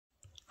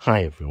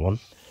Hi everyone,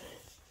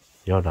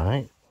 you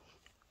alright?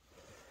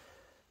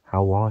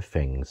 How are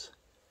things?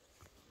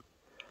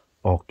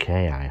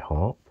 Okay, I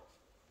hope.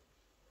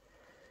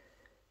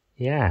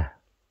 Yeah,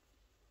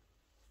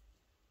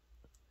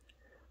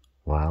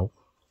 well,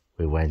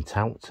 we went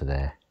out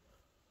today.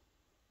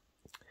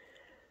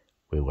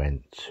 We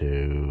went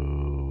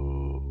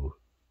to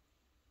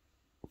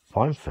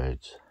Fine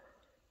Foods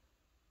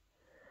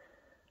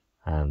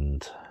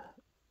and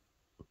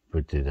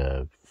we did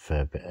a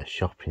fair bit of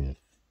shopping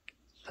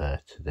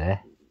there today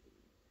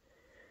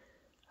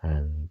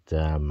and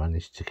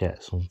managed to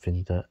get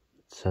something that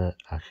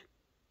I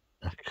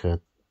could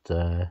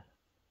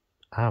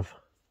have.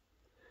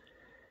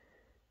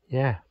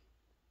 Yeah,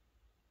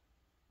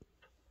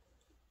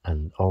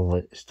 and all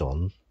it's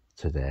done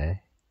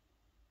today,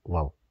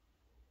 well,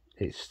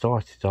 it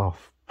started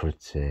off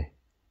pretty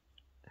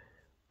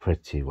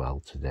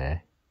well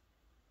today.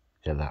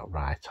 Get that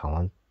right,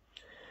 Alan.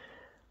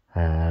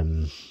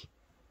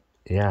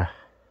 Yeah.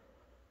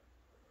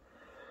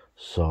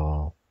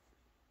 So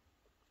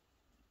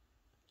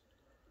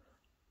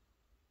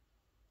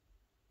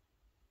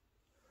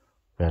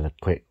we had a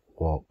quick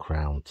walk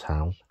round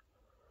town,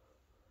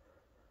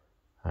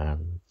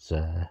 and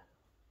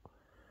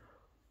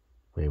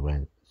we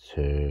went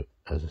to,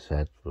 as I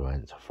said, we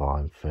went to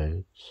Fine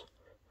Foods,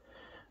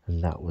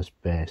 and that was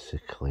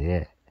basically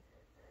it.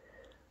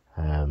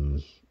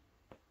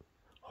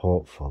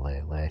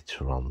 Hopefully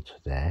later on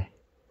today,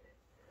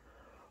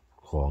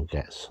 go and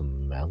get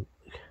some milk,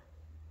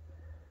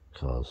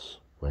 because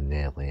we're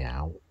nearly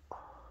out,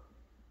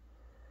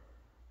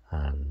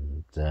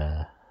 and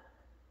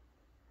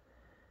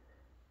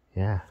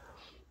yeah,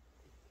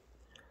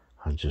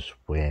 I'm just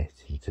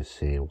waiting to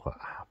see what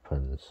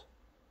happens.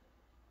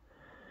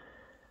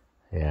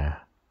 Yeah.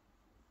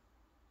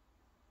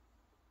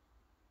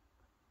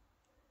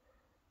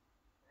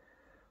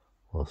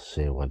 We'll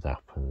see what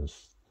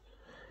happens.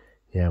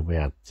 Yeah, we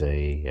had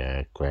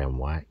the grey and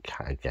white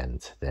cat again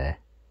today.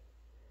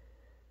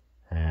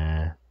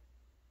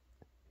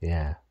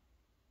 Yeah,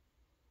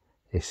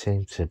 he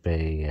seemed to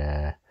be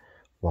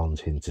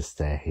wanting to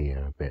stay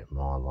here a bit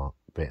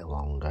bit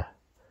longer,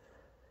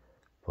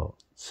 but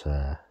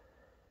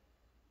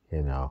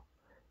you know,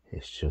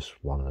 it's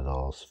just one of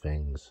those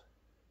things.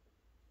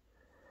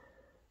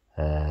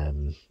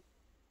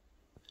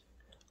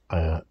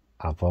 I've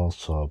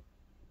also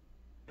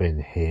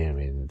been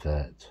hearing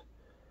that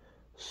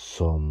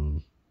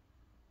some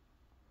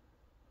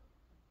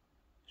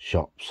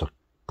shops are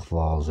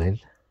closing.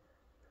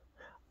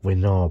 We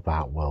know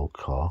about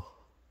Wilko,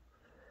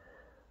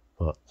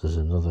 but there's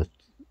another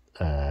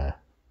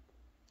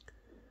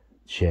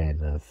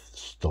chain of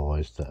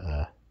stores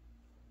that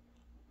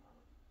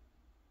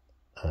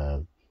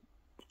are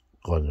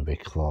going to be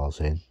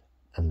closing,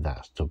 and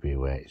that's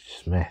WH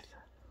Smith.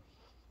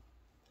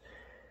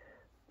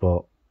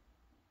 But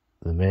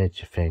the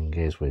major thing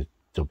is with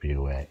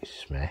WH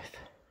Smith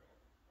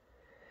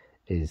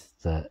is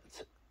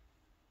that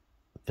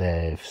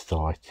they've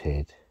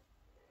started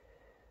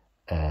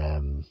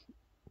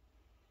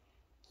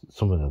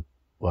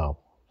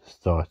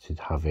started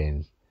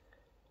having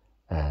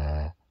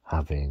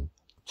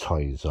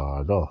Toys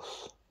R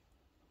Us.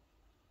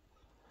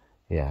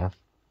 Yeah,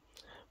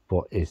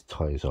 but is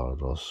Toys R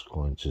Us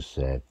going to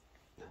save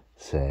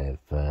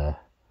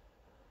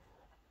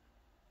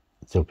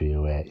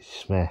WH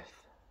Smith?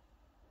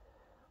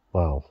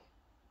 Well,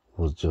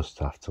 we'll just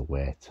have to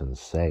wait and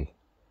see.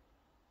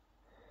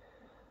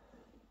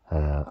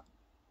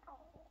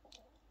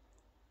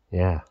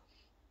 Yeah,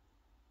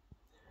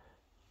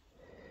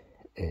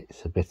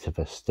 it's a bit of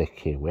a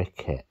sticky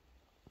wicket.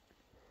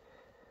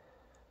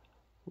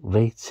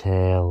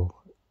 Retail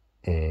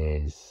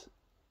is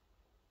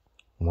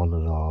one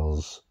of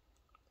those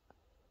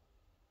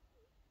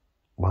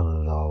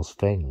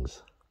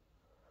things,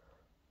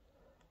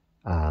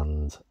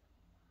 and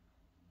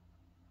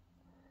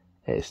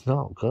it's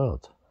not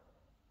good.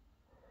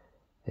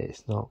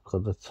 It's not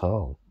good at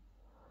all,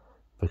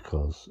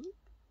 because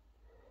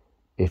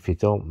if you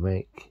don't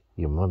make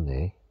your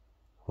money,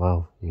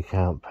 well, you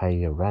can't pay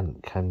your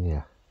rent, can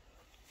you?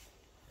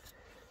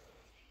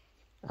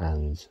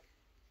 And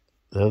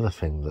the other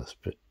thing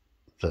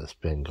that's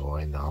been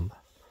going on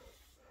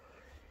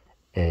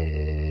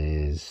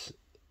is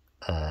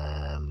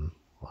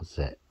what's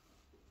it?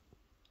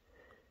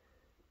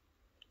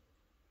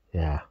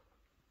 Yeah,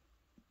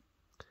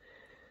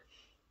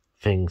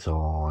 things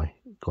are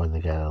going to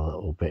get a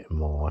little bit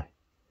more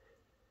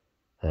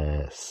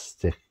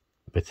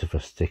bit of a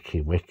sticky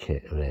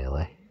wicket,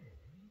 really,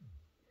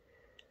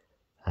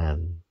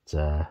 and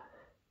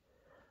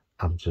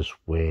I'm just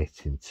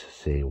waiting to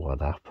see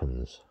what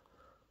happens.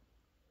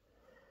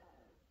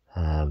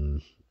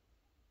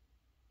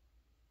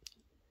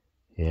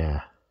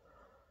 Yeah.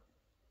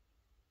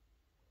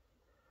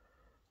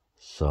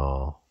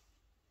 So,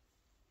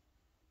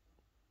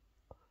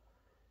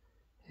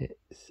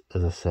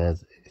 as I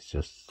said, it's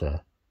just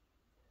a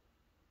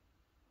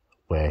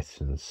wait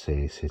and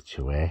see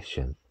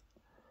situation.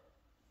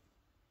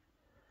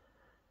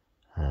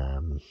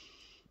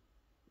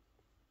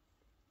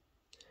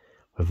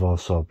 We've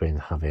also been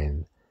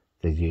having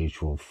the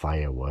usual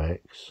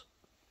fireworks.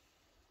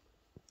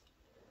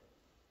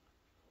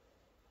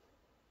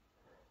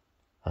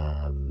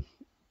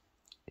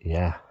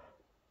 Yeah.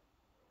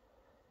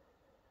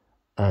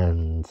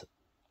 And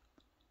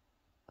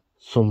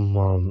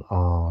someone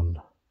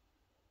on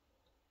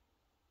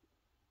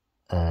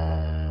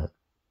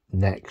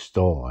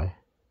Nextdoor,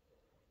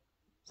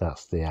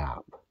 that's the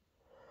app,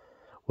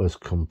 was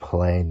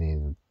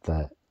complaining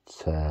that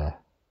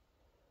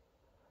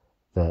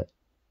that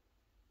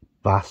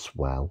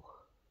Baswell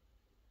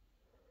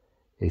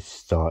is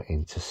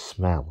starting to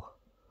smell.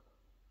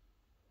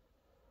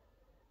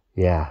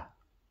 Yeah,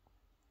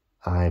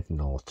 I've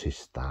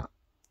noticed that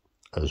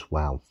as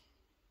well.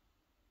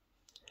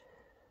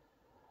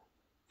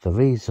 The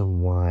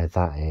reason why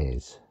that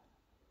is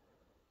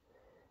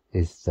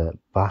that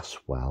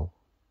Baswell,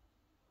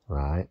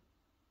 right?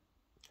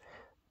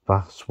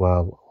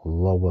 Baswell,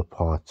 lower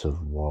part of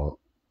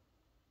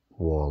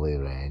Whalley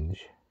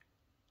Range,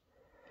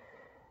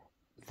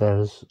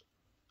 there's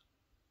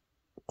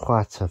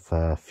quite a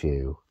fair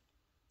few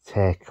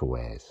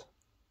takeaways,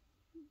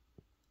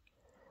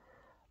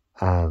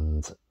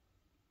 and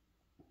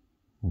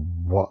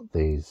what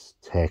these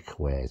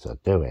takeaways are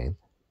doing,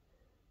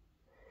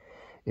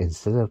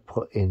 instead of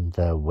putting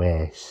their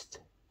waste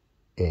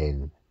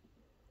in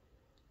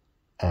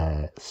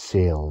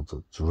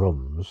sealed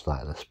drums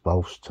like they're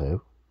supposed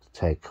to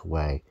take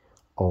away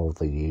all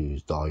the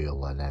used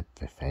oil and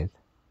everything,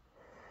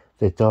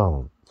 they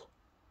don't.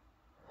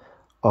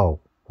 Oh,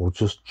 we'll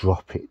just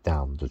drop it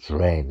down the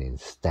drain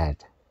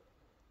instead.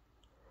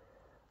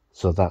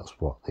 So that's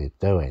what they're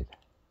doing.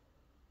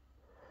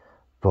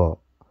 But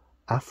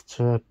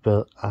after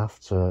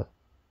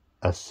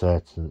a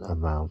certain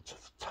amount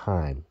of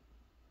time,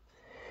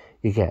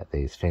 you get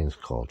these things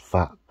called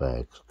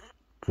fatbergs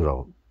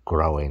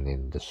growing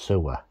in the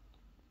sewer,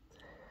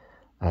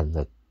 and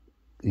the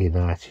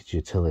United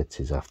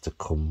Utilities have to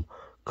come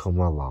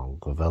along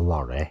with a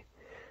lorry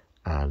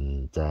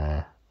and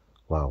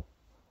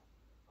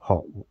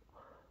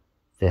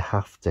they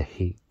have to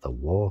heat the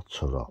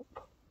water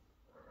up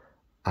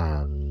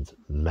and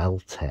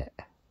melt it.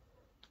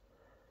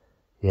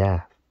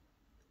 Yeah,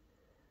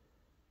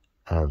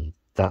 and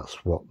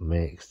that's what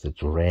makes the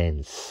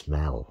drain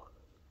smell.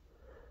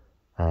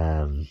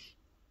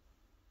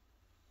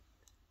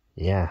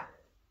 Yeah,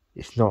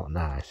 it's not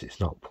nice, it's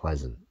not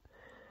pleasant,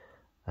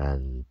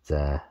 and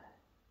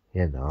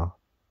you know,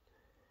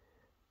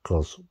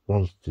 because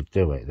once they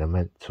do it, they're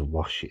meant to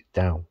wash it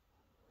down,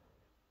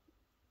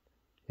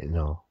 you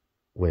know,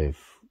 with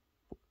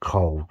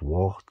cold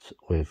water,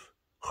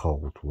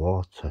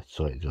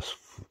 so it just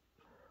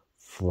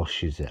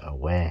flushes it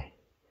away.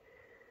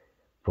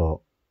 But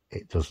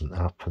it doesn't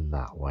happen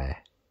that way.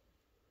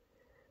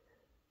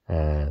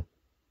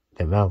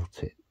 They melt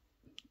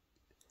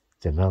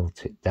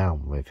it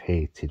down with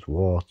heated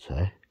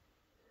water,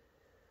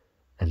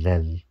 and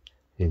then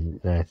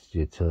United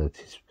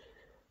Utilities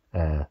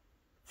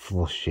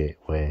flush it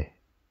with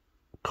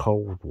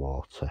cold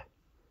water.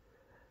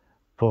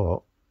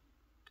 But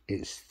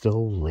it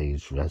still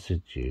leaves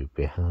residue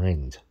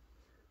behind.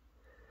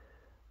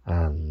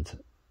 And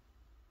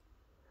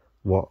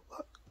what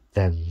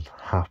then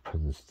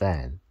happens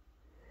then,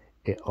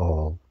 it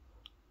all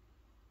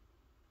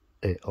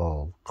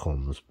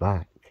comes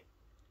back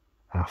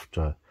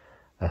after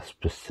a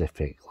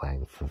specific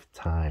length of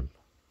time.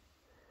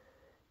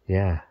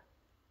 Yeah,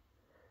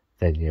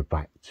 then you're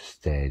back to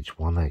stage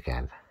one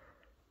again.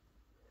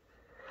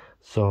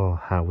 So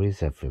how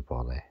is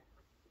everybody?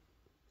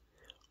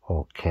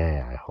 Okay,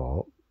 I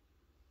hope.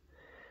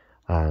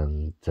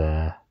 And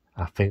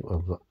I think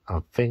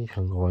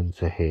I'm going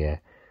to hear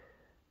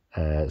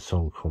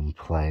some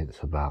complaints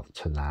about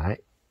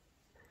tonight.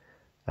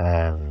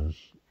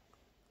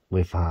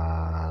 We've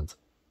had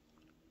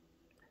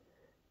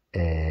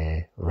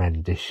a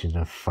rendition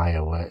of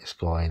fireworks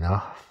going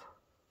off,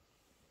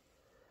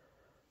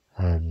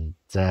 and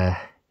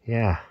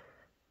yeah,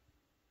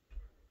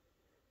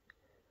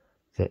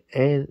 there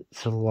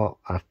ain't a lot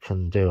I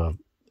can do.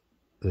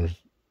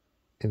 There's,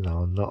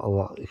 not a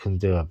lot you can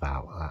do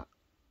about that.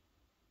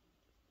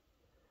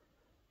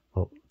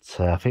 But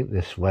I think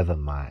this weather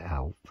might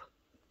help,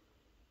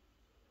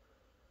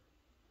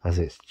 as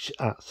it's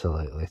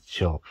absolutely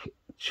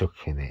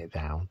chucking it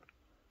down.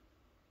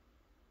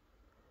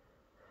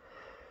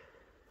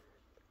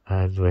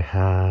 And we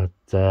had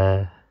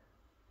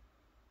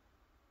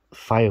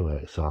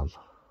fireworks on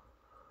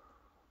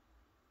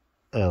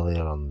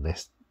earlier on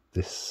this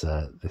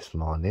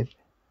morning,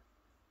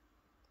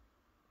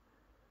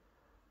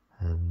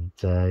 and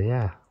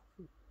yeah,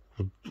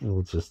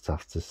 we'll just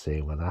have to see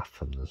what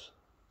happens.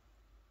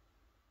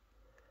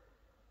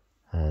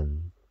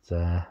 And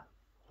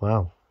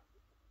well,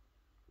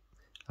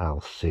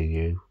 I'll see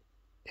you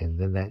in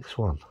the next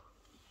one.